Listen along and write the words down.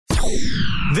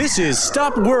This is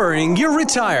Stop Worrying, You're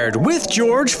Retired with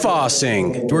George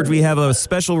Fossing. George, we have a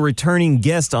special returning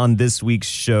guest on this week's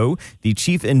show, the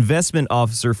Chief Investment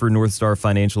Officer for North Star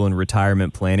Financial and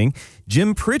Retirement Planning.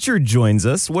 Jim Pritchard joins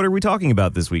us. What are we talking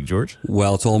about this week, George?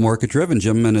 Well, it's all market-driven.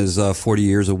 Jim and his 40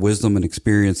 years of wisdom and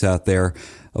experience out there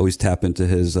always tap into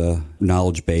his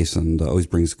knowledge base and always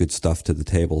brings good stuff to the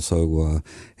table. So,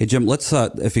 hey, Jim, let's,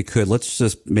 if you could, let's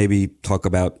just maybe talk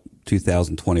about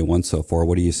 2021 so far.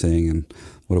 What are you seeing and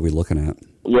what are we looking at?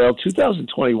 Well,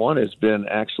 2021 has been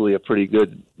actually a pretty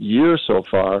good year so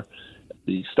far.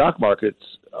 The stock markets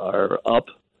are up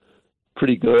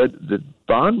pretty good. The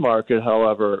bond market,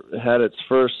 however, had its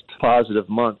first positive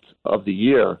month of the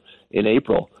year in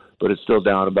April, but it's still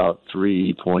down about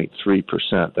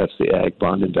 3.3%. That's the Ag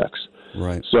Bond Index.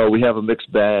 Right. So we have a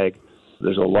mixed bag.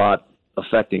 There's a lot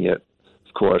affecting it.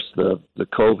 Of course, the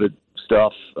COVID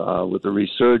stuff with the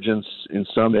resurgence in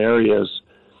some areas,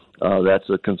 that's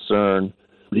a concern.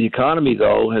 The economy,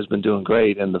 though, has been doing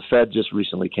great, and the Fed just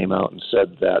recently came out and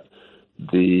said that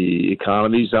the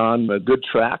economy's on a good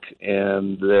track,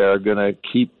 and they're going to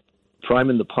keep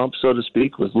priming the pump, so to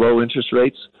speak, with low interest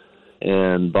rates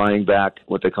and buying back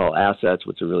what they call assets,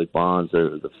 which are really bonds.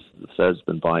 The Fed's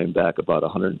been buying back about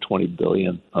 $120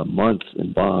 billion a month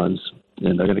in bonds,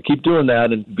 and they're going to keep doing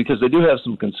that. And because they do have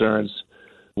some concerns,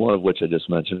 one of which I just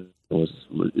mentioned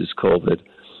is COVID.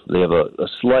 They have a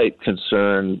slight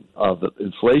concern of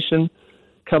inflation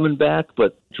coming back,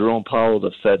 but Jerome Powell,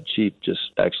 the Fed chief, just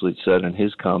actually said in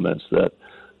his comments that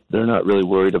they're not really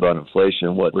worried about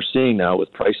inflation. What we're seeing now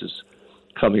with prices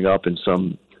coming up in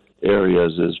some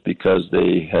areas is because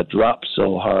they had dropped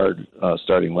so hard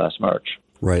starting last March.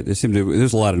 Right. There's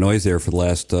a lot of noise there for the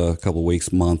last couple of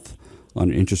weeks, month on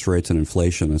interest rates and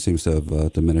inflation. It seems to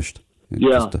have diminished.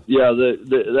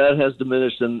 That has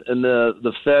diminished, and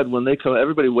the Fed, when they come,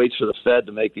 everybody waits for the Fed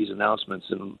to make these announcements,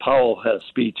 and Powell had a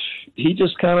speech. He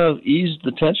just kind of eased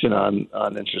the tension on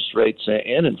interest rates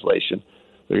and inflation.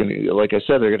 They're going to, like I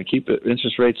said, they're going to keep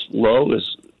interest rates low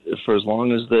for as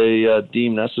long as they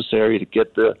deem necessary to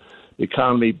get the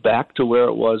economy back to where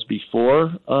it was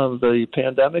before the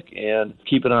pandemic and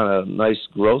keep it on a nice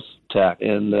growth tack.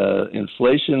 And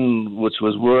inflation, which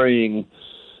was worrying,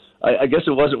 I guess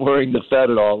it wasn't worrying the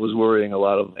Fed at all. It was worrying a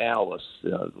lot of analysts,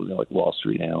 like Wall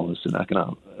Street analysts and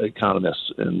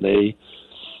economists. And the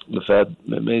Fed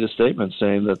made a statement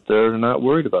saying that they're not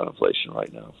worried about inflation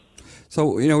right now.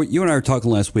 So, you and I were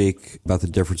talking last week about the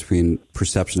difference between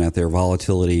perception out there,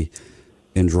 volatility,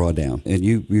 and drawdown. And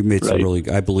you made some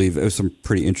I believe, there was some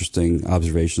pretty interesting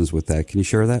observations with that. Can you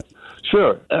share that?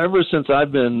 Sure. Ever since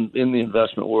I've been in the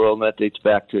investment world, and that dates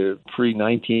back to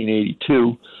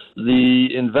pre-1982,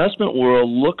 the investment world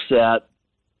looks at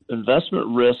investment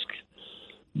risk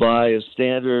by a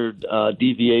standard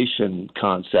deviation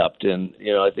concept. And,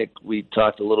 I think we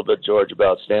talked a little bit, George,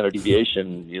 about standard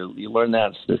deviation. You learn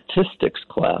that in statistics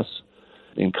class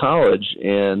in college,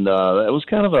 and it was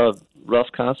kind of a rough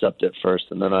concept at first.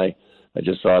 And then I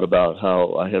just thought about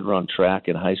how I had run track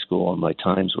in high school, and my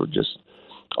times were just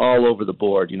all over the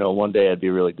board. One day I'd be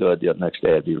really good, the next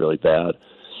day I'd be really bad.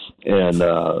 And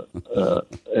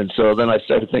so then I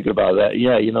started thinking about that.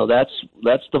 Yeah,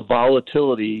 that's the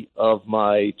volatility of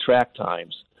my track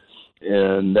times.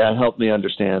 And that helped me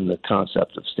understand the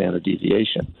concept of standard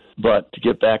deviation. But to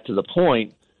get back to the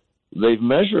point, they've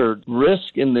measured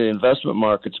risk in the investment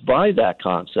markets by that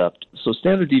concept. So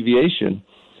standard deviation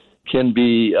can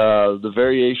be the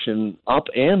variation up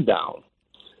and down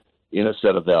in a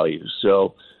set of values.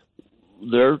 So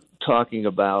they're talking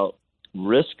about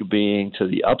risk being to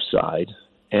the upside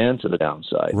and to the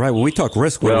downside. Right. When we talk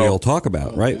risk, what do we all talk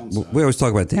about, right? We always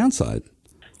talk about downside,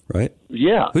 right?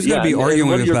 Yeah. Who's going to be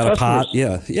arguing about a pot?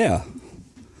 Yeah.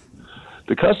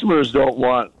 The customers don't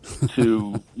want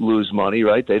to lose money,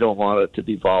 right? They don't want it to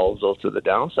be volatile to the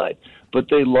downside, but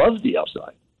they love the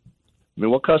upside. I mean,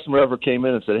 what customer ever came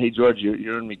in and said, "Hey, George, you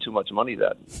earned me too much money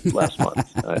that last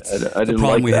month"? I didn't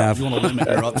like that. Have. You want to limit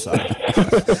your upside.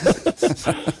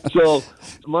 So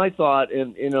my thought,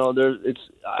 and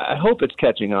I hope it's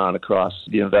catching on across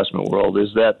the investment world,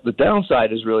 is that the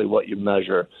downside is really what you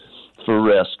measure for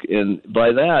risk, and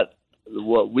by that,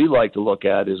 what we like to look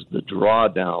at is the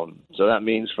drawdown. So that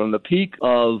means from the peak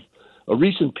of a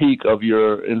recent peak of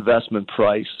your investment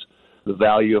price, the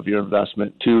value of your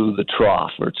investment, to the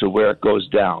trough or to where it goes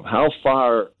down. How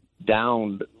far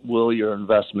down will your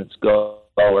investments go,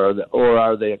 or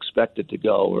are they expected to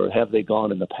go, or have they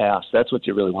gone in the past? That's what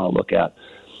you really want to look at,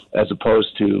 as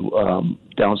opposed to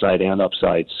downside and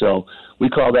upside. So we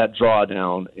call that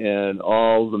drawdown, and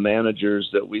all the managers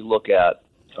that we look at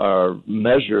are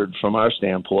measured from our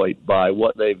standpoint by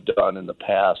what they've done in the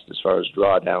past as far as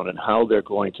drawdown and how they're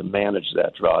going to manage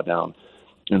that drawdown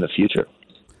in the future.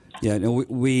 Yeah, no,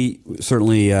 we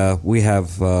certainly we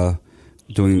have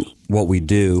doing what we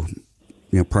do,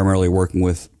 primarily working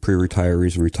with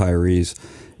pre-retirees and retirees,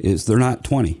 is they're not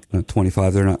 20, not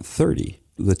 25, they're not 30.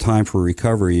 The time for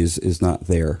recovery is not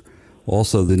there.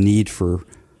 Also, the need for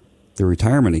the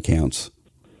retirement accounts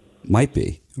might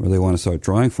be, or they want to start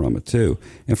drawing from it too.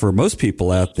 And for most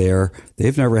people out there,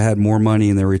 they've never had more money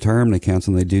in their retirement accounts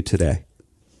than they do today.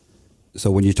 So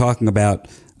when you're talking about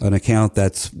an account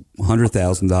that's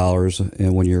 $100,000,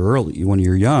 and when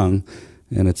you're young,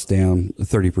 and it's down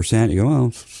 30%, you go, well,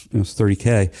 it's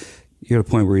 $30K. You're at a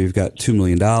point where you've got $2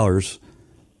 million,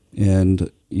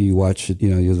 and you watch it,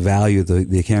 the value of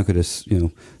the account could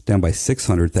down by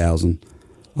 $600,000.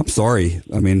 I'm sorry.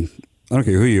 I mean, I don't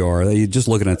care who you are. You're just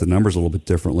looking at the numbers a little bit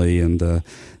differently, and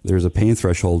there's a pain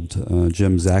threshold.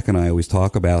 Jim, Zach, and I always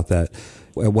talk about that.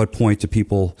 At what point do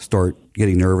people start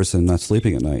getting nervous and not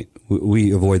sleeping at night?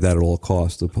 We avoid that at all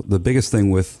costs. The biggest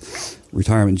thing with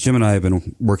retirement, Jim and I have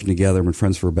been working together, been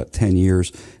friends for about 10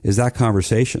 years, is that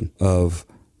conversation of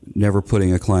never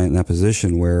putting a client in that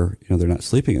position where they're not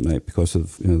sleeping at night because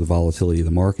of the volatility of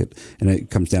the market. And it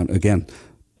comes down, again,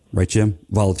 right, Jim?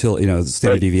 Volatility, the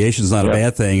standard deviation is not a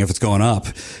bad thing if it's going up.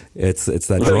 It's that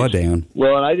drawdown.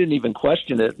 Well, and I didn't even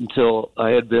question it until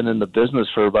I had been in the business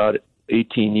for about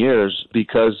 18 years,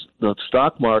 because the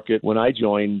stock market, when I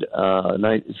joined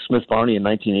Smith Barney in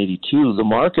 1982, the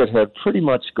market had pretty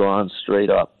much gone straight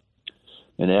up,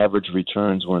 and average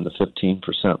returns were in the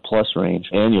 15% plus range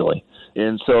annually.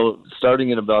 And so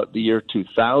starting in about the year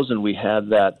 2000, we had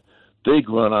that big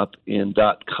run up in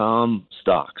 .com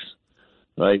stocks,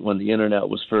 right, when the internet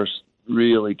was first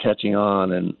really catching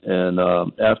on. And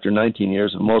after 19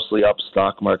 years of mostly up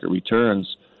stock market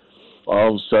returns, all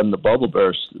of a sudden the bubble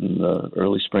burst in the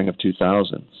early spring of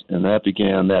 2000s. And that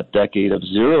began that decade of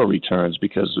zero returns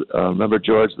because, remember,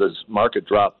 George, the market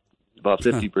dropped about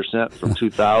 50% from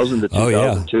 2000 to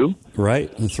 2002. Oh, yeah.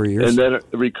 Right, in 3 years. And then it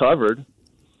recovered.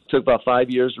 Took about 5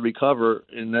 years to recover.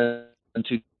 And then in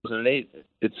 2008,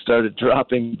 it started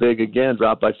dropping big again,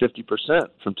 dropped by 50%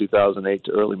 from 2008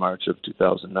 to early March of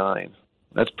 2009.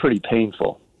 That's pretty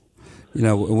painful.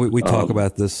 We talk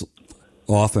about this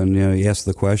often. You ask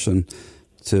the question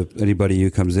to anybody who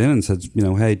comes in and says,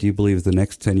 hey, do you believe the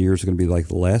next 10 years are going to be like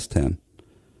the last 10?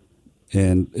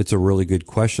 And it's a really good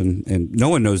question, and no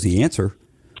one knows the answer.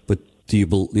 But do you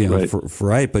believe?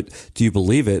 Right. But do you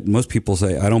believe it? Most people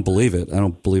say, I don't believe it. I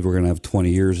don't believe we're going to have 20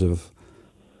 years of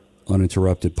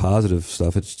uninterrupted positive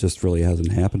stuff. It just really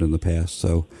hasn't happened in the past.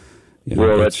 So.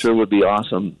 That sure would be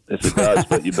awesome if it does,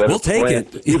 but you better we'll take plan.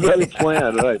 it. You better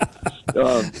plan, right?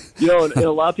 And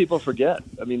a lot of people forget.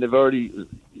 I mean,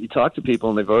 you talk to people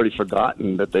and they've already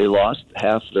forgotten that they lost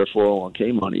half their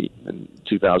 401k money in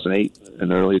 2008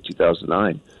 and early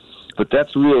 2009. But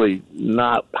that's really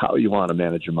not how you want to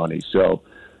manage your money. So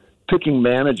picking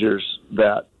managers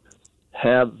that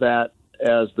have that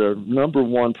as their number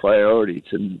one priority,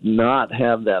 to not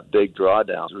have that big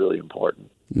drawdown, is really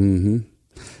important. Mm-hmm.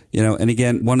 And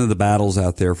again, one of the battles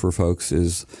out there for folks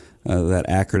is that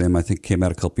acronym, I think came out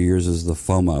a couple of years, is the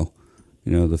FOMO,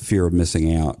 the fear of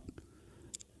missing out.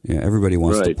 Everybody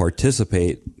wants to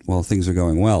participate while things are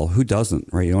going well. Who doesn't,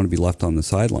 right? You don't want to be left on the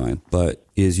sideline. But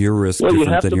is your risk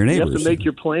different than your neighbors? You have to make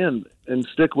your plan and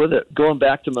stick with it. Going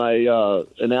back to my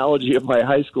analogy of my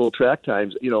high school track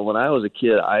times, when I was a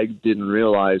kid, I didn't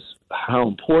realize how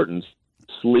important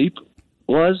sleep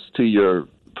was to your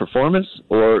performance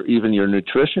or even your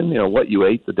nutrition, what you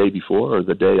ate the day before or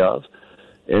the day of.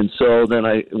 And so then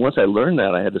once I learned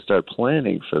that, I had to start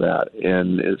planning for that.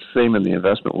 And it's the same in the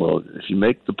investment world. If you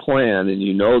make the plan and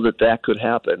you know that could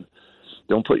happen,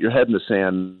 don't put your head in the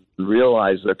sand and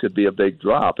realize there could be a big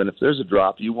drop. And if there's a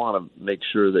drop, you want to make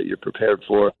sure that you're prepared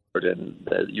for it and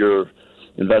that your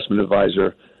investment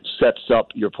advisor sets up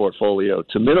your portfolio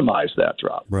to minimize that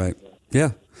drop. Right.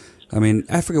 Yeah. I mean,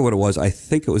 I forget what it was. I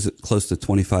think it was close to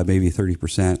 25, maybe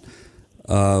 30%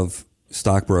 of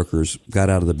stockbrokers got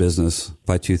out of the business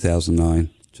by 2009,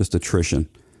 just attrition,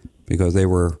 because they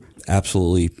were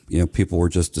absolutely, people were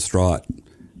just distraught,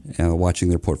 watching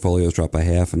their portfolios drop by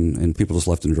half, and people just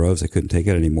left in droves. They couldn't take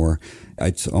it anymore.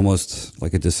 It's almost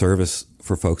like a disservice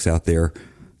for folks out there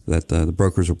that the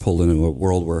brokers were pulled into a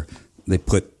world where they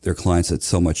put their clients at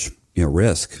so much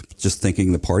risk, just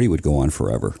thinking the party would go on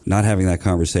forever, not having that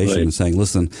conversation and saying,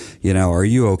 listen, are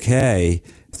you okay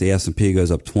if the S&P goes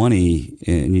up 20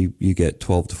 and you get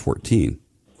 12 to 14?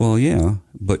 Well, yeah,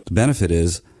 but the benefit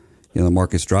is, the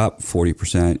market's dropped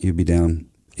 40%, you'd be down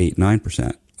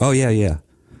 8-9%. Oh, yeah.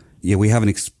 we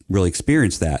haven't really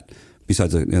experienced that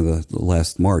besides the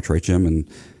last March, right, Jim? And,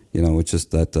 it's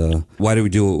just that why do we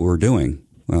do what we're doing?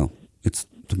 Well, it's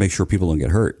to make sure people don't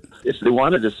get hurt. If they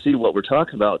wanted to see what we're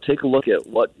talking about, take a look at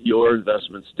what your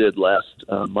investments did last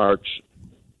March,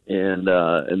 and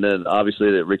then obviously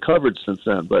it recovered since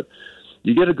then. But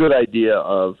you get a good idea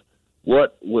of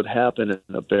what would happen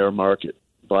in a bear market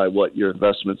by what your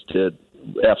investments did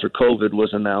after COVID was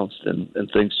announced and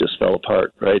things just fell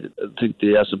apart, right? I think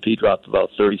the S&P dropped about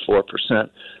 34%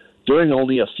 during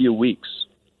only a few weeks.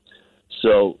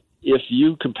 So if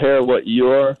you compare what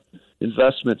your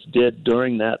investments did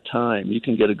during that time, you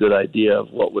can get a good idea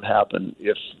of what would happen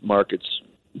if markets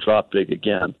drop big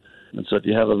again. And so if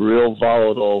you have a real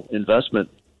volatile investment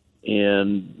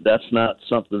and that's not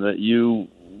something that you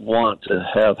want to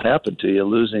have happen to you,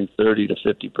 losing 30 to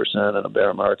 50% in a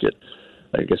bear market,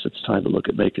 I guess it's time to look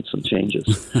at making some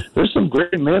changes. There's some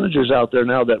great managers out there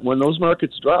now that when those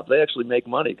markets drop, they actually make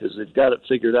money because they've got it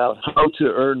figured out how to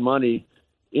earn money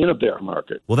in a bear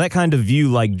market. Well, that kind of view,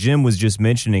 like Jim was just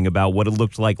mentioning about what it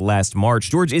looked like last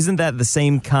March, George, isn't that the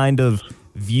same kind of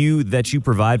view that you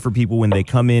provide for people when they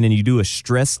come in and you do a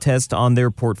stress test on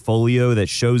their portfolio that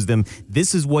shows them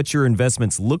this is what your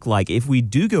investments look like if we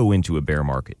do go into a bear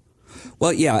market?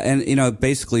 Well, yeah, and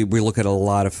basically we look at a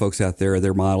lot of folks out there,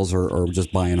 their models are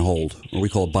just buy and hold, or we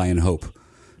call it buy and hope.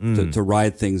 To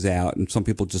ride things out, and some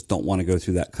people just don't want to go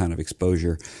through that kind of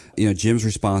exposure. Jim's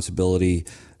responsibility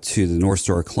to the North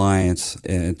Star clients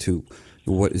and to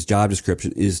what his job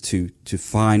description is to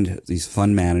find these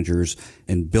fund managers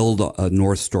and build a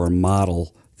North Star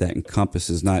model that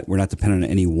encompasses we're not dependent on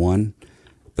any one,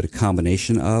 but a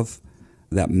combination of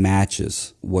that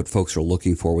matches what folks are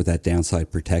looking for with that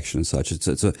downside protection and such.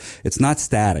 It's not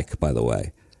static, by the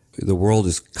way. The world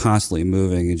is constantly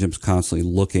moving, and Jim's constantly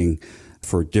looking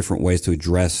for different ways to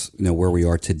address where we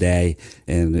are today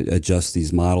and adjust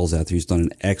these models out there. He's done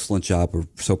an excellent job. We're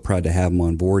so proud to have him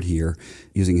on board here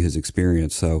using his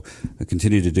experience. So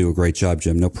continue to do a great job,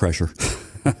 Jim. No pressure.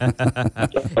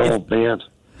 Oh, man.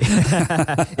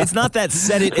 It's not that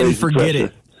set it and forget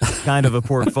it kind of a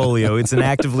portfolio. It's an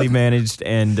actively managed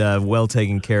and well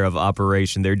taken care of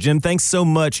operation there. Jim, thanks so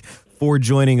much for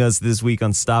joining us this week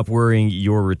on Stop Worrying,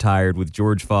 You're Retired with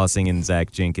George Fossing and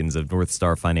Zach Jenkins of North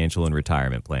Star Financial and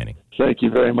Retirement Planning. Thank you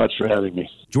very much for having me.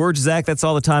 George, Zach, that's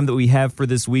all the time that we have for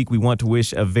this week. We want to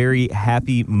wish a very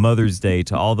happy Mother's Day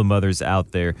to all the mothers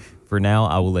out there. For now,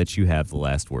 I will let you have the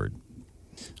last word.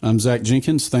 I'm Zach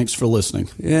Jenkins. Thanks for listening.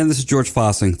 And this is George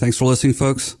Fossing. Thanks for listening,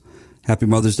 folks. Happy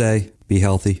Mother's Day. Be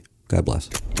healthy. God bless.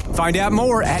 Find out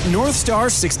more at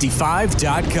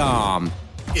northstar65.com.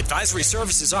 Advisory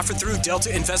services offered through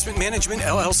Delta Investment Management,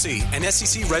 LLC, an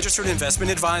SEC-registered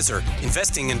investment advisor.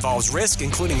 Investing involves risk,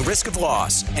 including risk of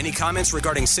loss. Any comments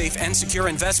regarding safe and secure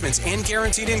investments and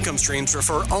guaranteed income streams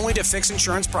refer only to fixed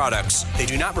insurance products. They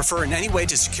do not refer in any way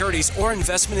to securities or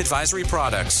investment advisory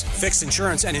products. Fixed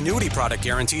insurance and annuity product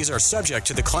guarantees are subject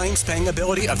to the claims-paying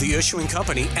ability of the issuing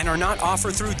company and are not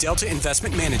offered through Delta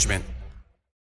Investment Management.